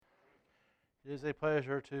It is a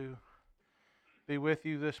pleasure to be with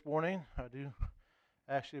you this morning. I do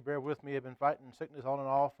actually bear with me. I've been fighting sickness on and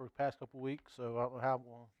off for the past couple of weeks, so I don't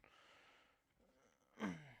know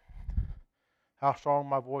how strong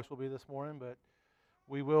my voice will be this morning, but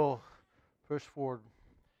we will push forward.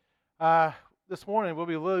 Uh, this morning we'll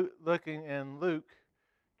be looking in Luke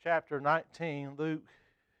chapter 19. Luke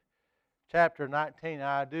chapter 19.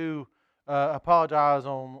 I do apologize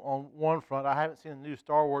on one front. I haven't seen the new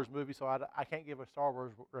Star Wars movie, so I can't give a Star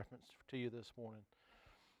Wars reference to you this morning.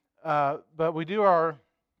 But we do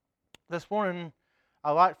this morning,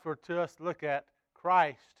 I'd like for us to look at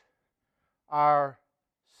Christ, our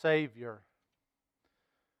Savior.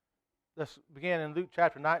 Let's begin in Luke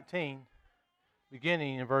chapter 19,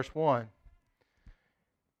 beginning in verse 1.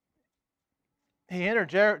 He entered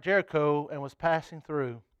Jericho and was passing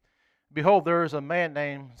through. Behold, there was a man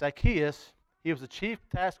named Zacchaeus. He was a chief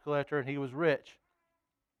tax collector, and he was rich.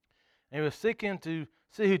 And he was seeking to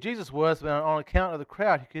see who Jesus was, but on account of the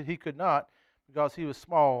crowd, he could not, because he was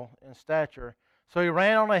small in stature. So he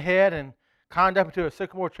ran on ahead and climbed up into a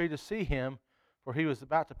sycamore tree to see him, for he was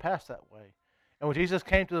about to pass that way. And when Jesus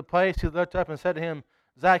came to the place, he looked up and said to him,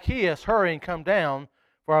 Zacchaeus, hurry and come down,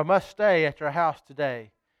 for I must stay at your house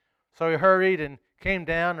today. So he hurried and came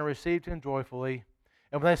down and received him joyfully.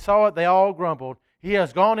 And when they saw it, they all grumbled, He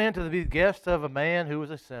has gone in to be the guest of a man who was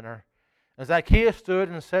a sinner. And Zacchaeus stood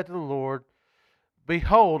and said to the Lord,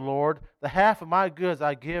 Behold, Lord, the half of my goods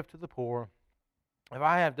I give to the poor. If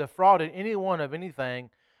I have defrauded anyone of anything,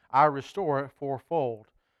 I restore it fourfold.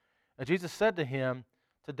 And Jesus said to him,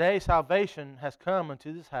 Today salvation has come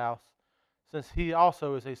into this house, since he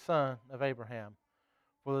also is a son of Abraham.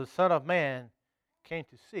 For the Son of Man came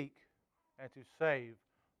to seek and to save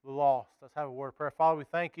the lost. Let's have a word of prayer. Father, we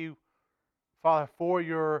thank you, Father, for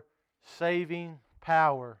your saving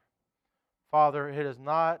power. Father, it is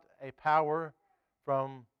not a power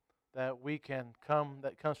that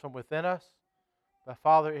comes from within us, but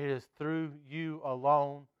Father, it is through you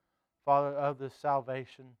alone, Father, of this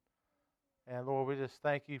salvation. And Lord, we just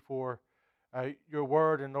thank you for your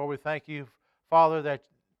word, and Lord, we thank you, Father,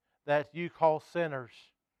 that you call sinners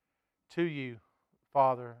to you,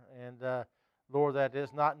 Father, and Lord, that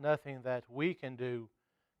is not nothing that we can do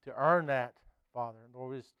to earn that, Father.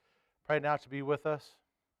 Lord, we just pray now to be with us.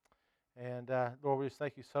 And Lord, we just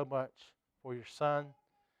thank you so much for your Son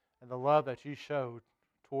and the love that you showed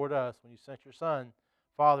toward us when you sent your Son,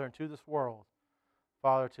 Father, into this world,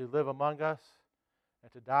 Father, to live among us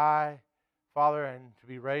and to die, Father, and to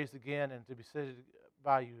be raised again and to be seated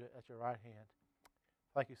by you at your right hand.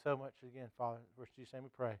 Thank you so much again, Father. In Jesus' name we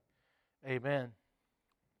pray. Amen.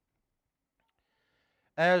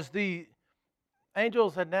 As the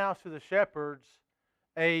angels announced to the shepherds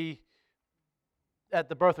at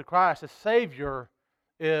the birth of Christ, a Savior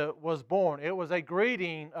was born. It was a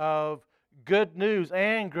greeting of good news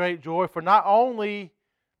and great joy for not only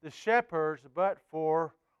the shepherds, but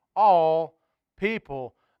for all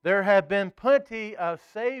people. There have been plenty of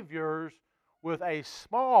Saviors with a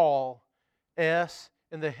small s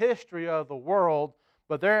in the history of the world,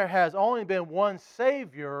 but there has only been one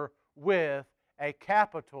Savior with a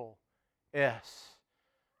capital S.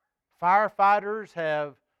 Firefighters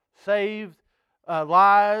have saved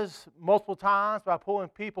lives multiple times by pulling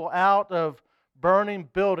people out of burning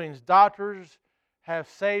buildings. Doctors have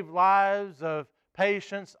saved lives of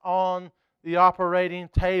patients on the operating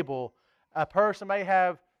table. A person may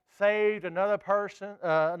have saved another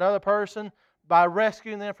person by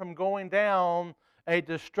rescuing them from going down a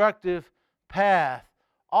destructive path.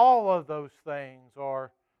 All of those things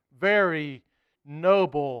are very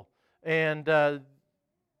noble, and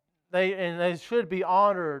they should be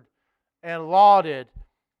honored and lauded.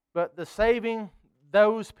 But the saving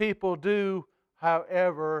those people do,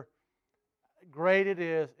 however great it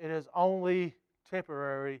is only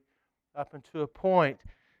temporary up until a point.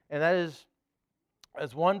 And that is,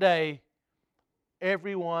 as one day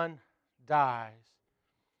everyone dies.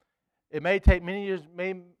 It may take many years,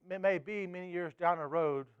 it may be many years down the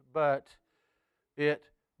road, but it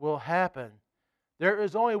will happen. There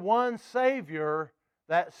is only one Savior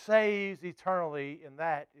that saves eternally, and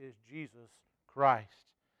that is Jesus Christ.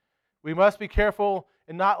 We must be careful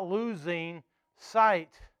in not losing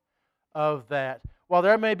sight of that. While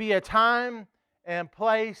there may be a time and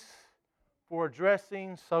place for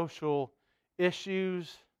addressing social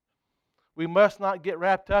issues, we must not get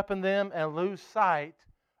wrapped up in them and lose sight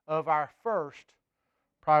of our first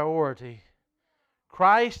priority.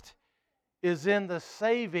 Christ is in the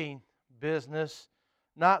saving business,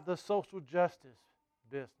 not the social justice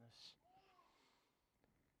business.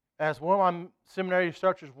 As one of my seminary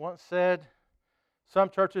instructors once said, Some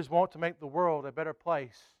churches want to make the world a better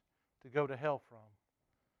place to go to hell from.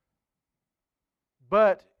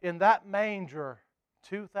 But in that manger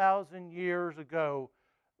 2,000 years ago,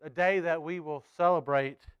 a day that we will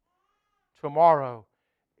celebrate tomorrow,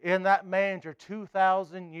 in that manger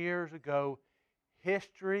 2,000 years ago,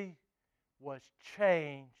 history was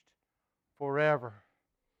changed forever.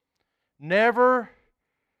 Never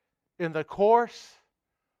in the course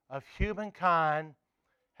of humankind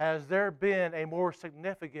has there been a more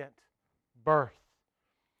significant birth.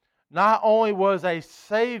 Not only was a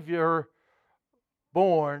Savior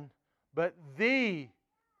born, but the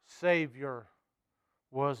Savior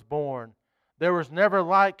was born. There was never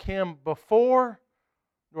like Him before,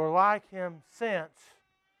 nor like Him since,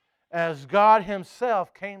 as God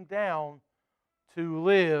Himself came down to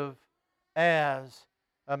live as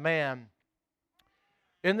a man.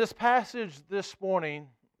 In this passage this morning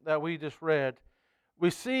that we just read, we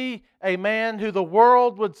see a man who the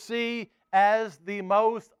world would see as the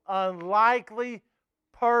most unlikely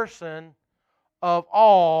person of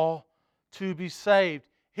all to be saved.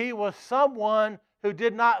 He was someone who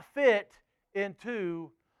did not fit into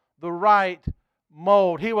the right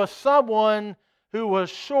mold. He was someone who was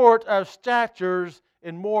short of statures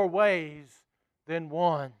in more ways than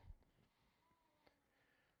one.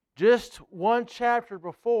 Just one chapter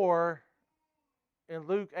before, in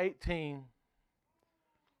Luke 18,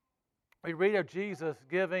 we read of Jesus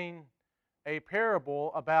giving a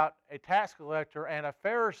parable about a tax collector and a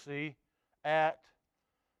Pharisee at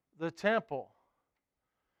the temple.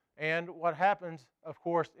 And what happens, of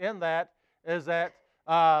course, in that is that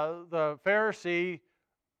the Pharisee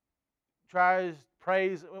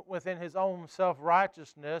prays within his own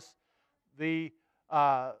self-righteousness. The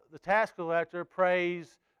tax collector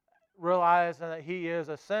prays, realizing that he is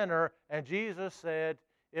a sinner, and Jesus said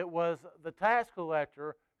it was the tax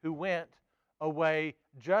collector who went away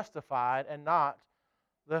justified and not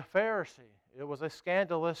the Pharisee. It was a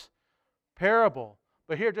scandalous parable.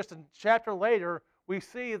 But here, just a chapter later, we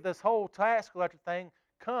see this whole tax collector thing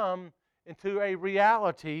come into a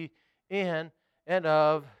reality in and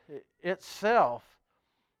of itself.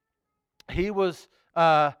 He was,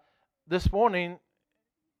 this morning,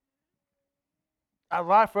 I'd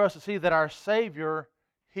like for us to see that our Savior,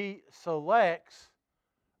 He selects,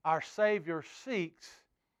 our Savior seeks,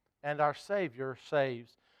 and our Savior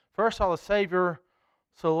saves. First of all, the Savior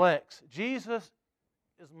selects. Jesus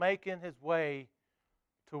is making His way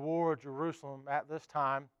toward Jerusalem at this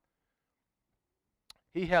time.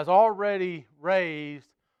 He has already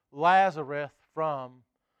raised Lazarus from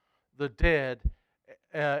the dead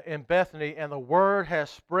in Bethany, and the word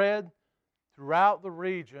has spread throughout the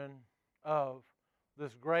region of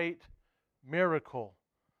this great miracle.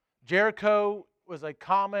 Jericho was a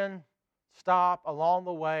common stop along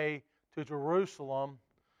the way to Jerusalem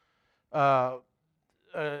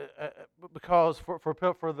because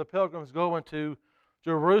for the pilgrims going to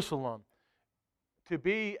Jerusalem. To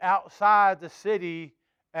be outside the city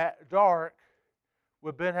at dark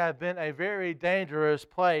would have been a very dangerous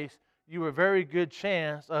place. You were a very good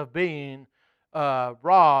chance of being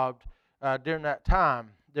robbed during that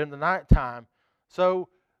time, during the nighttime. So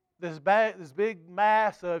this big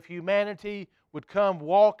mass of humanity would come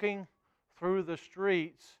walking through the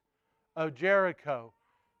streets of Jericho.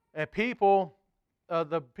 And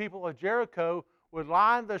the people of Jericho would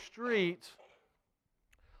line the streets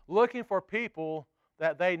looking for people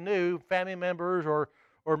that they knew, family members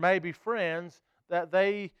or maybe friends that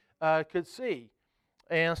they could see.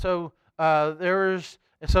 And so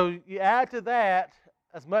so you add to that,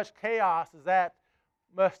 as much chaos as that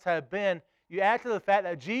must have been, you add to the fact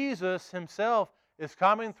that Jesus Himself is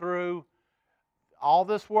coming through. All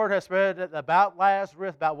this word has spread about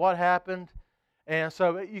Lazarus, about what happened. And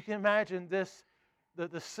so you can imagine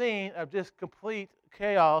the scene of just complete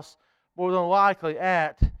chaos, more than likely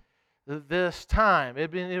at this time. It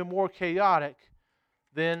had been even more chaotic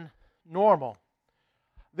than normal.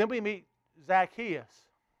 Then we meet Zacchaeus,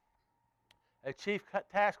 a chief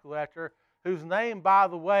tax collector, whose name, by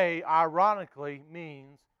the way, ironically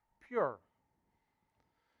means pure.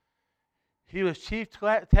 He was chief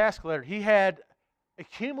tax collector. He had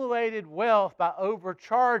accumulated wealth by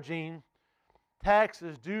overcharging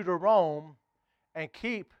taxes due to Rome and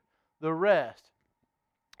keep the rest.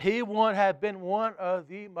 He would have been one of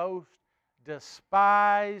the most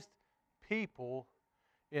despised people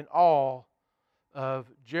in all of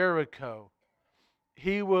Jericho.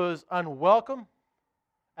 He was unwelcome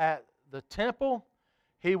at the temple.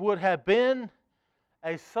 He would have been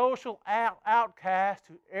a social outcast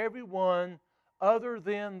to everyone other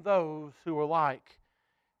than those who were like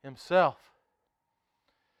himself.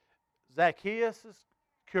 Zacchaeus'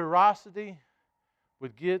 curiosity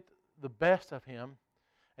would get the best of him,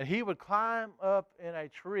 and he would climb up in a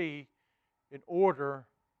tree in order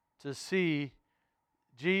to see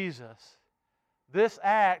Jesus. This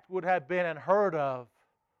act would have been unheard of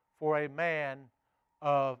for a man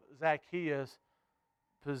of Zacchaeus'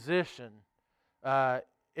 position.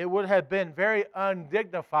 It would have been very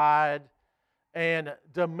undignified and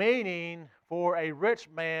demeaning for a rich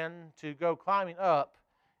man to go climbing up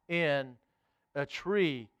in a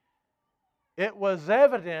tree. It was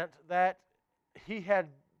evident that he had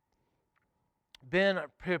been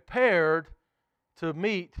prepared to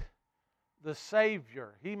meet the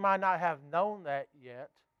Savior. He might not have known that yet.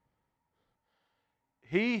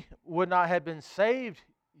 He would not have been saved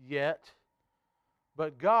yet,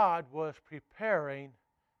 but God was preparing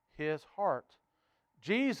his heart.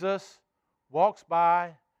 Jesus walks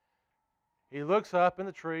by, he looks up in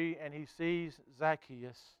the tree, and he sees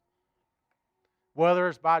Zacchaeus. Whether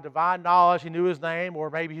it's by divine knowledge, he knew his name, or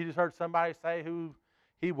maybe he just heard somebody say who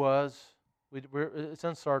he was, it's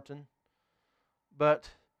uncertain. But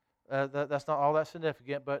that's not all that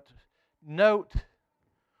significant. But note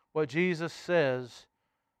what Jesus says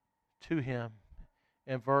to him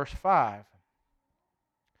in verse 5.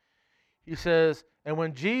 He says, "And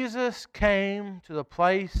when Jesus came to the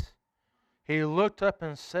place, he looked up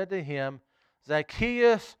and said to him,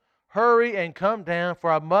 'Zacchaeus, hurry and come down,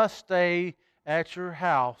 for I must stay at your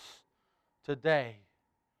house today.'"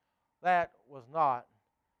 That was not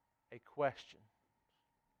a question.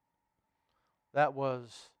 That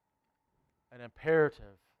was an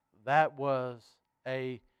imperative. That was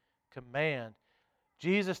a command.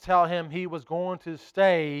 Jesus told him he was going to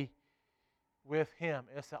stay with him.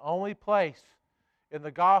 It's the only place in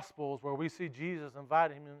the Gospels where we see Jesus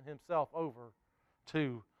inviting himself over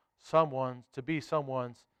to be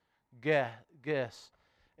someone's guest.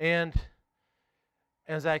 And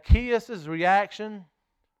Zacchaeus' reaction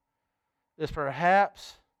is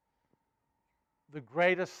perhaps the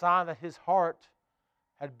greatest sign that his heart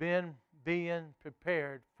had been being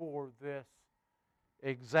prepared for this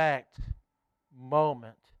exact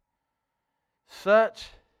moment. Such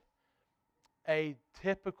a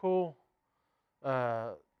typical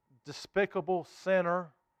despicable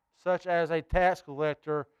sinner, such as a tax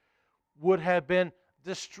collector, would have been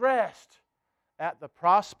distressed at the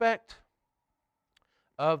prospect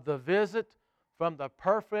of the visit from the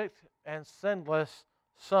perfect and sinless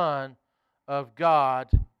Son of God.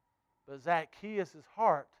 But Zacchaeus'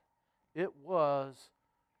 heart, it was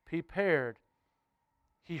prepared.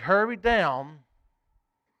 He hurried down,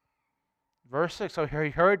 verse 6, so he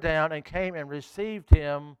hurried down and came and received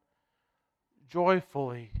him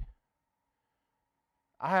joyfully.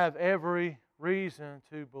 I have every reason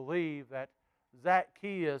to believe that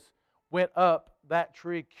Zacchaeus went up that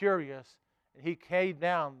tree curious, and he came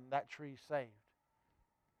down that tree saved.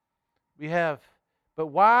 But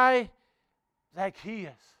why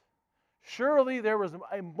Zacchaeus? Surely there was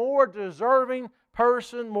a more deserving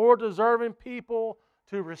person, more deserving people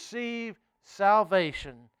to receive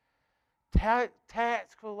salvation.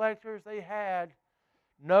 Tax collectors, they had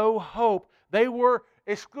no hope. They were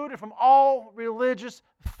excluded from all religious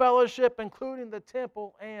fellowship, including the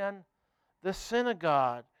temple and the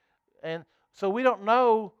synagogue. And so we don't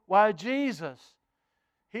know why Jesus,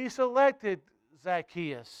 he selected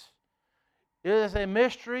Zacchaeus. It is a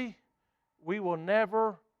mystery we will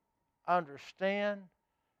never understand,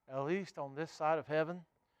 at least on this side of heaven,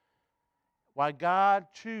 why God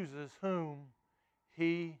chooses whom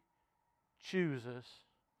he chooses.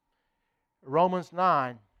 Romans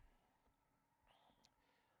 9,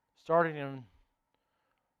 starting in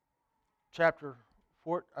chapter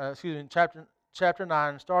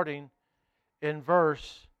 9, starting in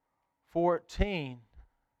verse 14.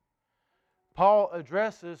 Paul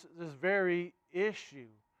addresses this very issue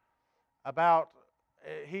about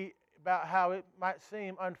how it might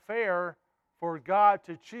seem unfair for God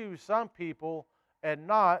to choose some people and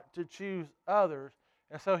not to choose others.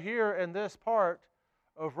 And so here in this part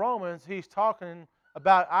of Romans, he's talking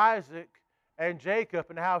about Isaac and Jacob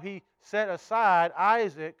and how he set aside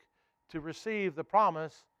Isaac to receive the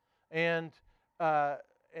promise, and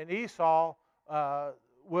Esau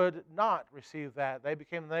would not receive that. They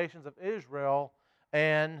became the nations of Israel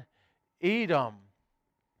and Edom.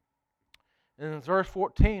 And in verse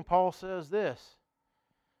 14, Paul says this,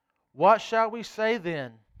 "What shall we say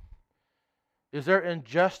then? Is there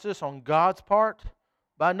injustice on God's part?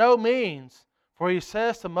 By no means. For he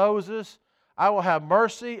says to Moses, I will have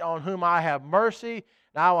mercy on whom I have mercy,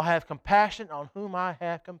 and I will have compassion on whom I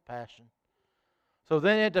have compassion." So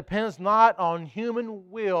then it depends not on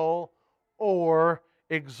human will or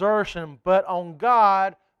exertion, but on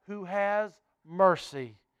God who has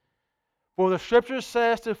mercy. For the Scripture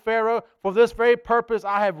says to Pharaoh, for this very purpose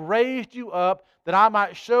I have raised you up, that I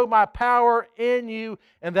might show my power in you,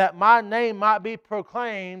 and that my name might be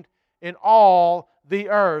proclaimed in all the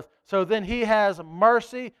earth. So then he has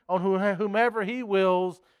mercy on whomever he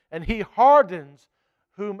wills, and he hardens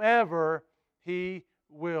whomever he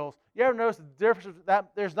wills. You ever notice the difference?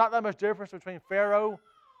 That there's not that much difference between Pharaoh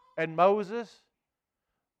and Moses.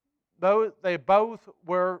 They both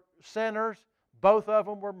were sinners. Both of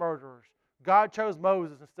them were murderers. God chose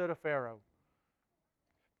Moses instead of Pharaoh.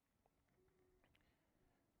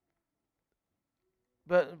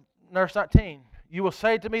 But verse 19, you will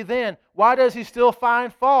say to me then, why does he still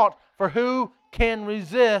find fault? For who can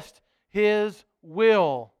resist his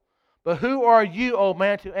will? But who are you, O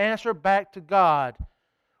man, to answer back to God?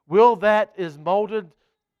 Will what is molded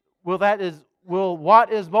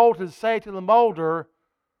say to the molder,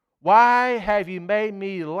 why have you made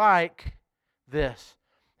me like this?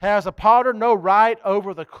 Has a potter no right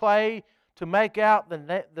over the clay to make out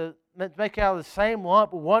the same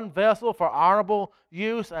lump one vessel for honorable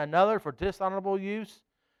use and another for dishonorable use?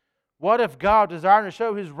 What if God, desiring to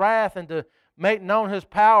show his wrath and to make known his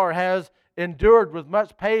power, has endured with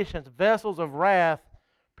much patience vessels of wrath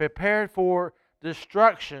prepared for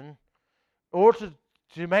destruction, or to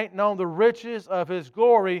make known the riches of his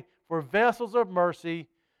glory for vessels of mercy,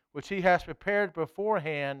 which he has prepared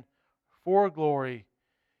beforehand for glory?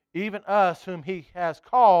 Even us whom he has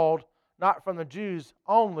called, not from the Jews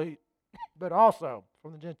only, but also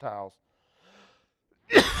from the Gentiles.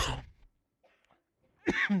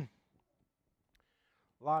 A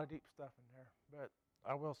lot of deep stuff in there, but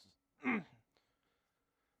I will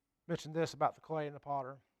mention this about the clay and the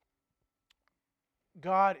potter.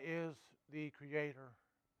 God is the creator.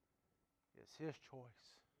 It's his choice.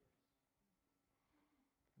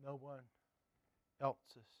 No one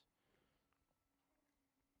else's.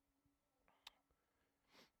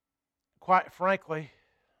 Quite frankly,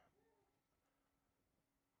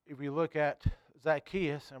 if we look at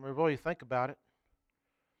Zacchaeus and we really think about it,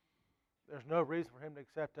 there's no reason for him to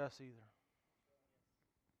accept us either.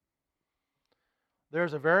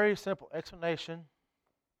 There's a very simple explanation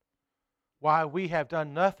why we have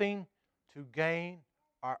done nothing to gain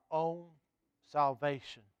our own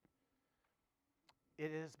salvation.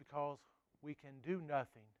 It is because we can do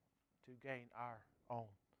nothing to gain our own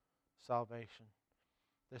salvation.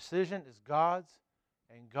 The decision is God's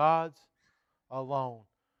and God's alone.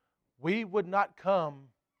 We would not come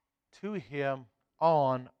to him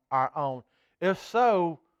on our own. If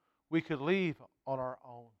so, we could leave on our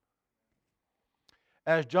own.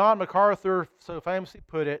 As John MacArthur so famously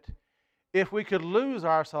put it, if we could lose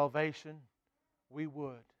our salvation, we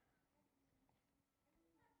would.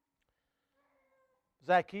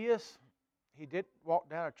 Zacchaeus, he did walk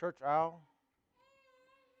down a church aisle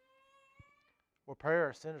or prayer,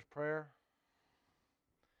 a sinner's prayer.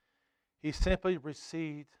 He simply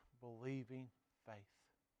received believing faith.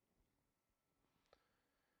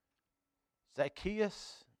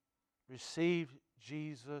 Zacchaeus received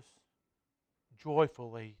Jesus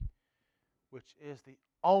joyfully, which is the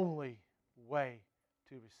only way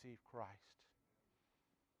to receive Christ.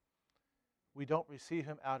 We don't receive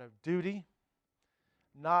him out of duty,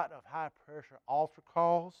 not of high pressure altar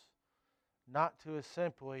calls, not to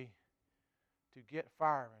simply to get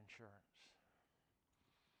fire insurance,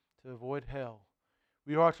 to avoid hell.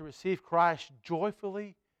 We are to receive Christ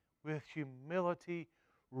joyfully with humility,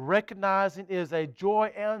 recognizing it is a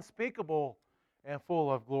joy unspeakable and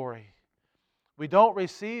full of glory. We don't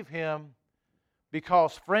receive him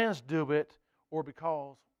because friends do it or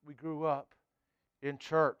because we grew up in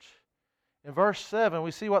church. In verse 7,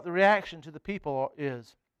 we see what the reaction to the people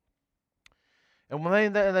is. And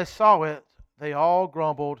when they saw it, they all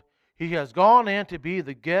grumbled, he has gone in to be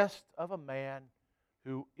the guest of a man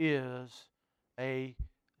who is a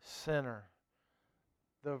sinner.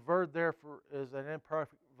 The verb there is an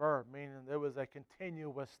imperfect verb, meaning it was a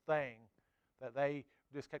continuous thing, that they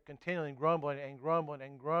just kept continually grumbling and grumbling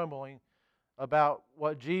and grumbling about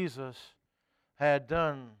what Jesus had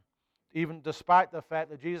done, even despite the fact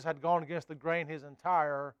that Jesus had gone against the grain his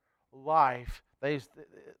entire life.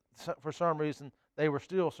 For some reason, they were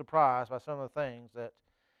still surprised by some of the things that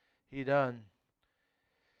he done.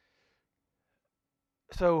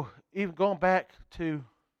 So, even going back to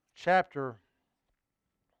chapter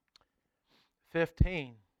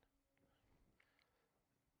 15,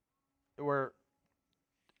 where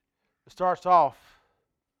it starts off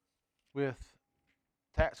with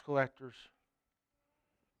tax collectors.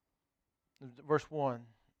 Verse 1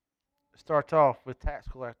 starts off with tax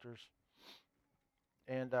collectors.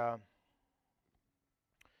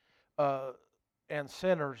 and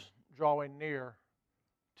sinners drawing near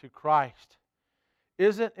to Christ.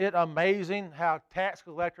 Isn't it amazing how tax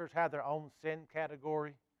collectors had their own sin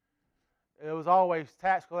category? It was always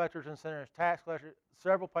tax collectors and sinners, tax collectors,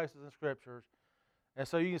 several places in Scriptures. And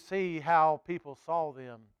so you can see how people saw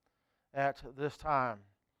them at this time.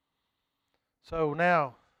 So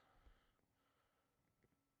now,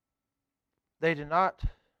 they did not,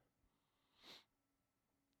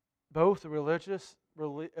 both the religious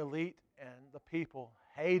elite and the people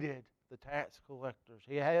hated the tax collectors.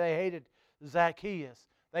 They hated Zacchaeus.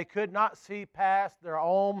 They could not see past their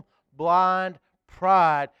own blind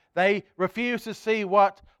pride. They refused to see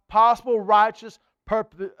what possible righteous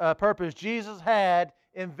purpose Jesus had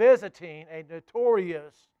in visiting a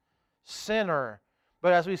notorious sinner.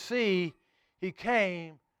 But as we see, He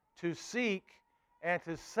came to seek and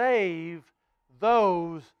to save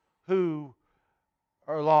those who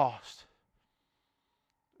are lost.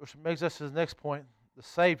 Which makes us to the next point. The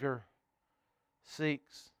Savior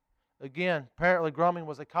seeks. Again, apparently grumbling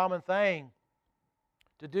was a common thing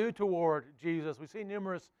to do toward Jesus. We see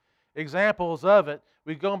numerous examples of it.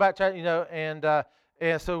 We go back to,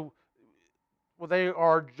 and so well, they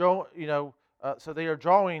are, so they are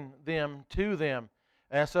drawing them to them,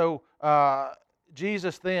 and so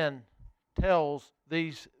Jesus then tells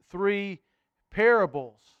these three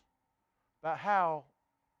parables about how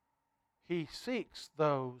He seeks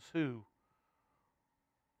those who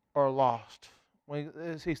are lost.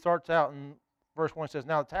 As he starts out in verse 1, he says,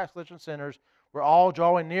 "Now the tax collectors and sinners were all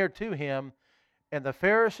drawing near to Him, and the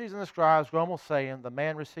Pharisees and the scribes grumbled, saying, The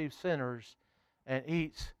man receives sinners and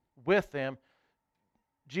eats with them."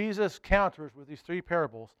 Jesus counters with these three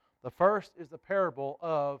parables. The first is the parable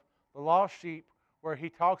of the lost sheep, where He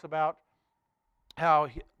talks about how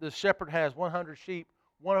the shepherd has 100 sheep,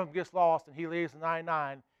 one of them gets lost, and he leaves the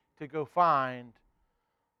 99 to go find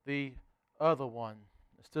the other one,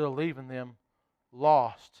 instead of leaving them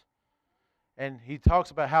lost. And He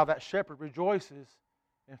talks about how that shepherd rejoices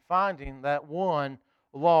in finding that one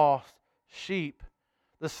lost sheep.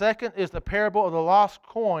 The second is the parable of the lost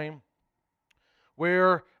coin,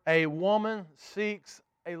 where a woman seeks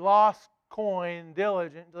a lost coin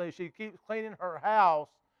diligently. She keeps cleaning her house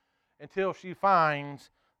until she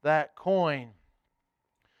finds that coin.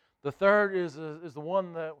 The third is the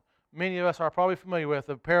one that many of us are probably familiar with,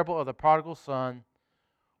 the parable of the prodigal son.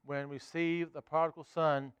 When we see the prodigal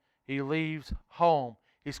son, he leaves home.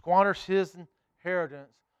 He squanders his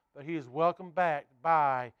inheritance, but he is welcomed back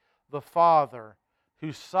by the father,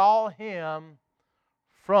 who saw him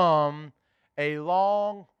from a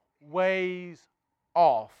long ways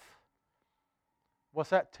off. What's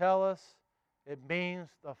that tell us? It means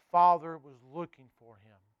the father was looking for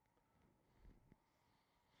him.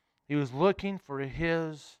 He was looking for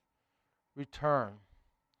his return.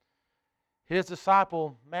 His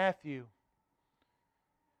disciple, Matthew,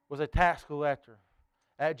 was a tax collector.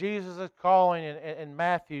 At Jesus' calling in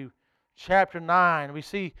Matthew chapter 9, we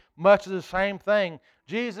see much of the same thing.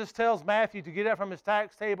 Jesus tells Matthew to get up from his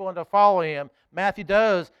tax table and to follow Him. Matthew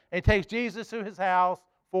does, and he takes Jesus to his house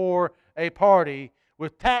for a party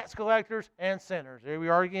with tax collectors and sinners. Here we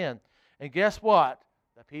are again. And guess what?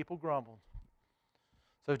 The people grumbled.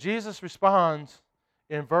 So Jesus responds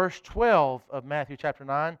in verse 12 of Matthew chapter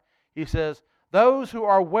 9. He says, "Those who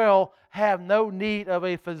are well have no need of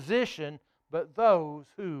a physician, but those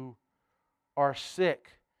who are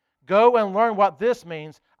sick. Go and learn what this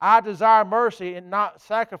means. I desire mercy and not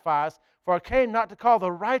sacrifice, for I came not to call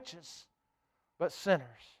the righteous, but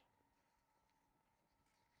sinners."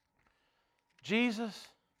 Jesus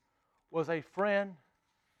was a friend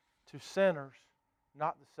to sinners,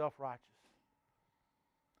 not the self-righteous.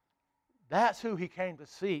 That's who He came to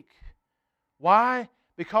seek. Why?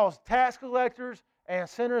 Because tax collectors and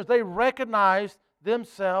sinners, they recognized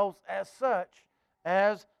themselves as such,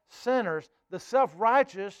 as sinners. The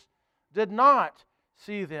self-righteous did not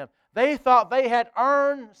see them. They thought they had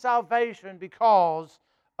earned salvation because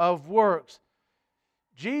of works.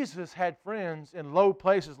 Jesus had friends in low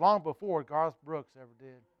places long before Garth Brooks ever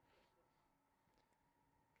did.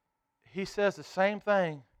 He says the same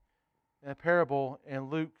thing in a parable in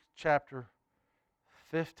Luke chapter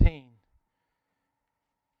 15.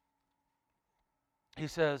 He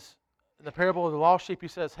says, in the parable of the lost sheep, He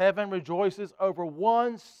says, "Heaven rejoices over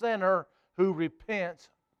one sinner who repents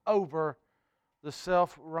over the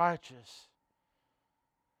self-righteous."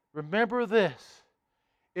 Remember this.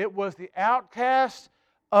 It was the outcast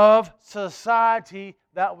of society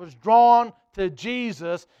that was drawn to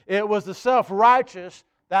Jesus. It was the self-righteous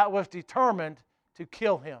that was determined to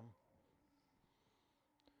kill Him.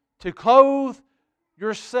 To clothe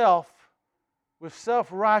yourself with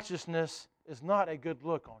self-righteousness is not a good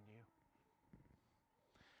look on you.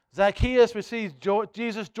 Zacchaeus receives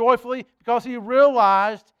Jesus joyfully because he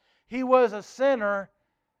realized he was a sinner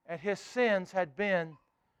and his sins had been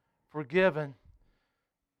forgiven.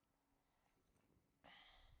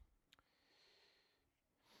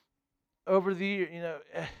 Over the year,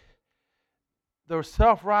 the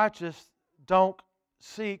self-righteous don't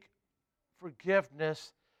seek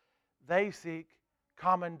forgiveness. They seek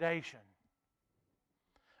commendation.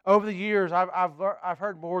 Over the years, I've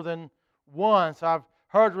heard more than once. I've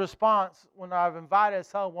heard the response when I've invited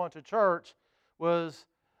someone to church was,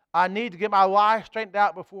 I need to get my life straightened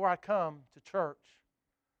out before I come to church.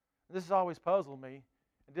 This has always puzzled me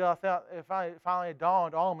until I felt it finally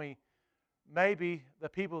dawned on me, maybe the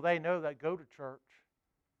people they know that go to church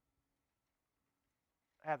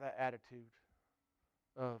have that attitude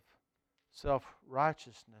of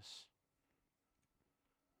self-righteousness.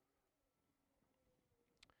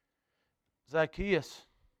 Zacchaeus,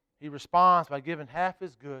 he responds by giving half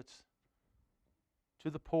his goods to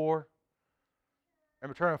the poor and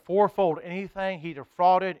returning fourfold anything he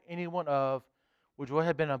defrauded anyone of, which would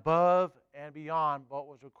have been above and beyond what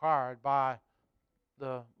was required by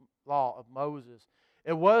the law of Moses.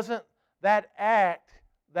 It wasn't that act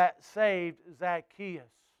that saved Zacchaeus.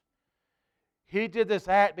 He did this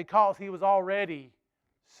act because he was already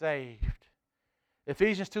saved.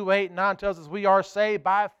 Ephesians 2:8-9 tells us we are saved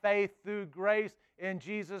by faith through grace in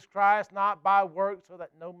Jesus Christ, not by works, so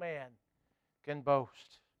that no man can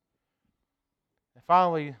boast. And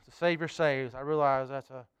finally, the Savior saves. I realize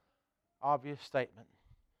that's an obvious statement.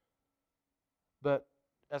 But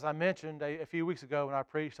as I mentioned a few weeks ago when I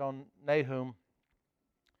preached on Nahum,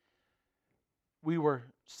 we were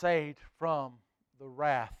saved from the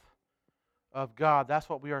wrath of God. That's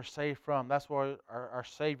what we are saved from. That's what our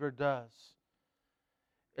Savior does.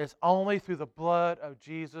 It's only through the blood of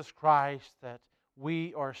Jesus Christ that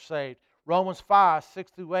we are saved. Romans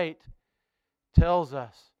 5:6-8 tells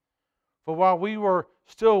us, for while we were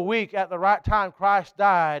still weak, at the right time Christ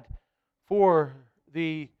died for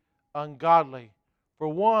the ungodly. For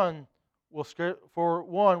one will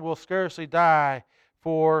scarcely die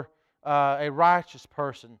for a righteous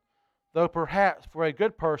person, though perhaps for a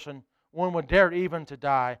good person one would dare even to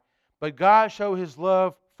die. But God showed His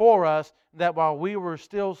love for us, that while we were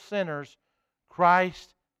still sinners,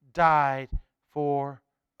 Christ died for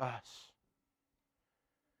us.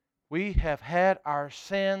 We have had our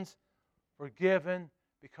sins forgiven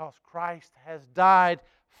because Christ has died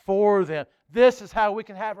for them. This is how we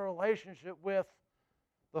can have a relationship with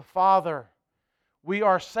the Father. We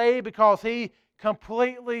are saved because He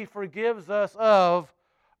completely forgives us of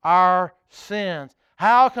our sins.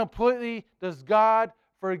 How completely does God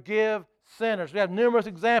forgive sinners? We have numerous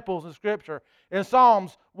examples in Scripture. In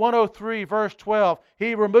Psalms 103, verse 12,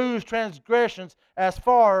 He removes transgressions as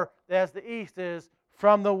far as the east is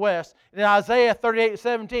from the west. In Isaiah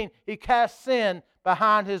 38:17, He casts sin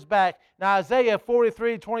behind His back. In Isaiah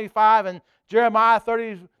 43:25 and Jeremiah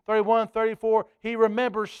 31:34, He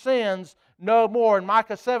remembers sins no more. In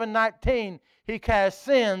Micah 7:19, He casts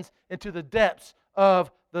sins into the depths of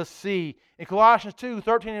the sea. In Colossians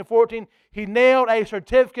 2:13 and 14, He nailed a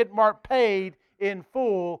certificate marked paid in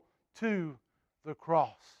full to the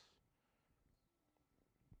cross.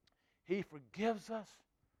 He forgives us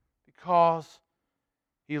because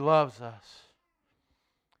He loves us.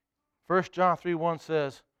 1 John 3:1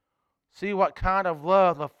 says, see what kind of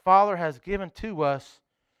love the Father has given to us,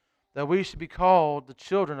 that we should be called the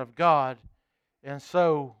children of God, and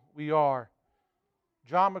so we are.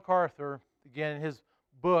 John MacArthur, again in his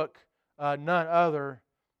book, None Other,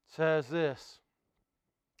 says this.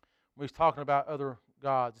 When he's talking about other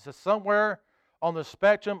gods, he says, somewhere on the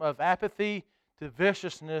spectrum of apathy to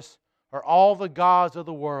viciousness are all the gods of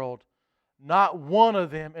the world. Not one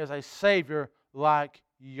of them is a Savior like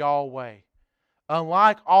Yahweh.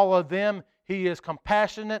 Unlike all of them, He is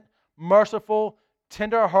compassionate, merciful,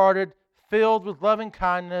 tender-hearted, filled with loving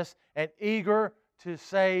kindness, and eager to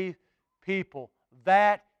save people.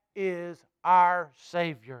 That is our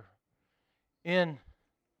Savior. In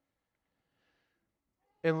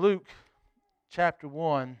Luke chapter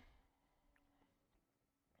 1,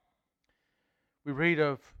 we read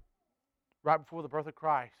of, right before the birth of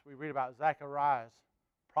Christ, we read about Zechariah's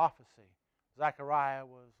prophecy. Zechariah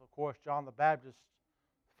was, of course, John the Baptist's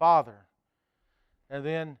father. And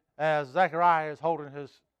then as Zechariah is holding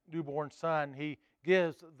his newborn son, he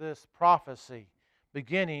gives this prophecy,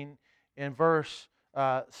 beginning in verse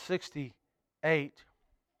 68.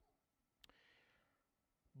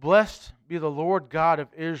 Blessed be the Lord God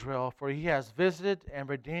of Israel, for He has visited and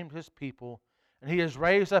redeemed His people, And He has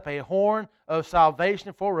raised up a horn of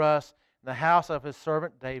salvation for us in the house of His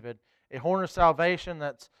servant David. A horn of salvation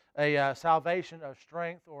that's a salvation of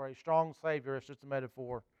strength, or a strong Savior. It's just a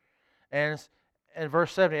metaphor. And in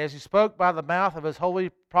verse 70, as He spoke by the mouth of His holy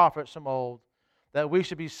prophets from old, that we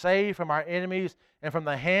should be saved from our enemies and from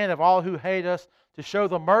the hand of all who hate us, to show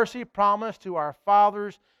the mercy promised to our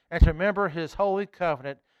fathers, and to remember His holy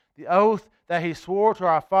covenant, the oath that He swore to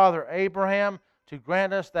our father Abraham, to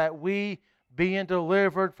grant us that we, being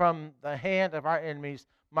delivered from the hand of our enemies,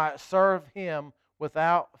 might serve Him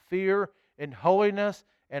without fear, in holiness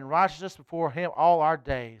and righteousness before Him all our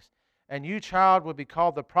days. And you, child, will be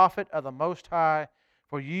called the prophet of the Most High,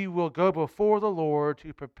 for you will go before the Lord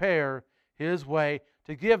to prepare His way,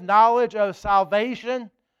 to give knowledge of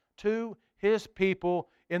salvation to His people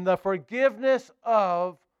in the forgiveness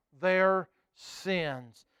of their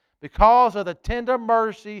sins, because of the tender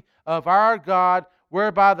mercy of our God,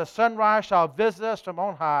 whereby the sunrise shall visit us from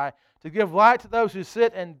on high, to give light to those who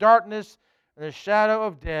sit in darkness and the shadow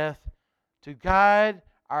of death, to guide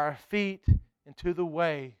our feet into the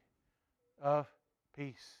way of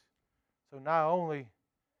peace. So not only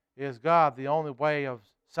is God the only way of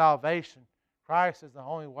salvation, Christ is the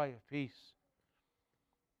only way of peace.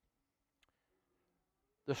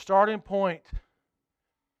 The starting point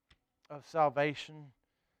of salvation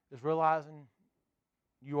is realizing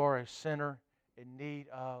you are a sinner in need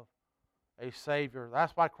of a Savior.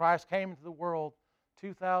 That's why Christ came into the world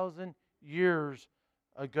 2,000 years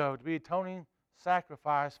ago, to be atoning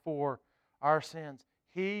sacrifice for our sins.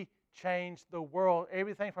 He changed the world.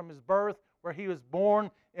 Everything from His birth, where He was born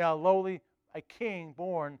in a king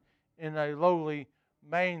born in a lowly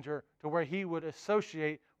manger, to where He would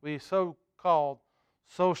associate with His so-called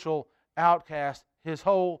social outcast His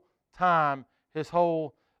whole time, His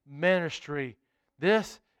whole ministry.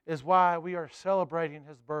 This is why we are celebrating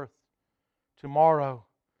His birth tomorrow.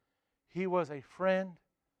 He was a friend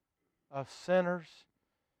of sinners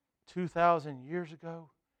 2,000 years ago,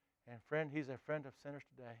 and friend, He's a friend of sinners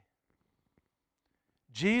today.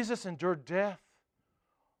 Jesus endured death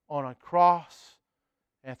on a cross,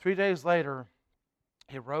 and 3 days later,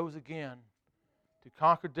 He rose again to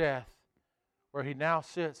conquer death, where He now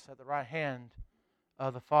sits at the right hand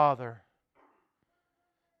of the Father.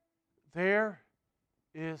 There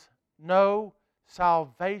is no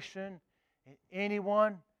salvation in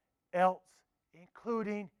anyone else,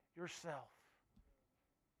 including yourself.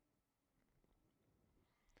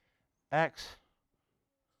 And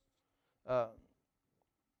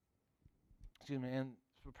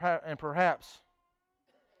perhaps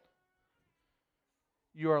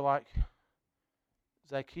you are like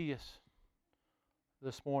Zacchaeus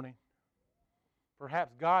this morning.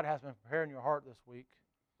 Perhaps God has been preparing your heart this week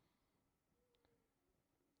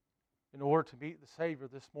in order to meet the Savior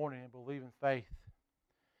this morning and believe in faith.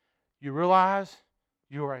 You realize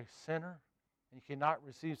you are a sinner and you cannot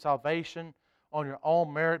receive salvation on your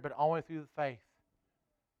own merit, but only through the faith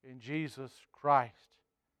in Jesus Christ.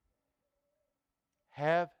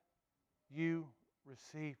 Have you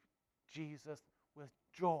received Jesus with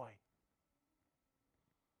joy?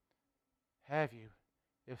 Have you?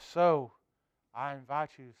 If so, I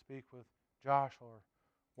invite you to speak with Josh or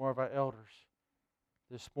one of our elders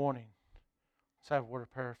this morning. Let's have a word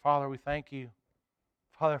of prayer. Father, we thank You,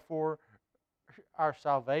 Father, for our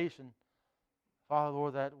salvation. Father,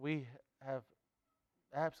 Lord, that we have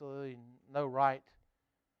absolutely no right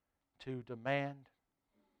to demand,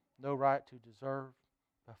 no right to deserve.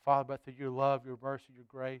 But Father, but through Your love, Your mercy, Your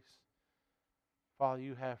grace, Father,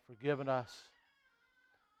 You have forgiven us.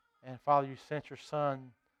 And Father, You sent Your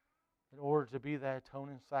Son in order to be that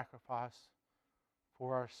atoning sacrifice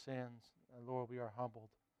for our sins. And Lord, we are humbled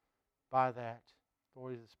by that.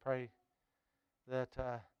 Lord, we just pray that,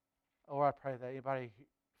 I pray that anybody,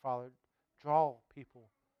 Father, draw people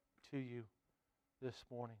to You this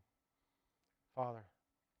morning. Father,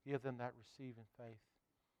 give them that receiving faith.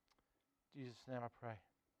 In Jesus' name I pray.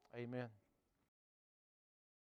 Amen.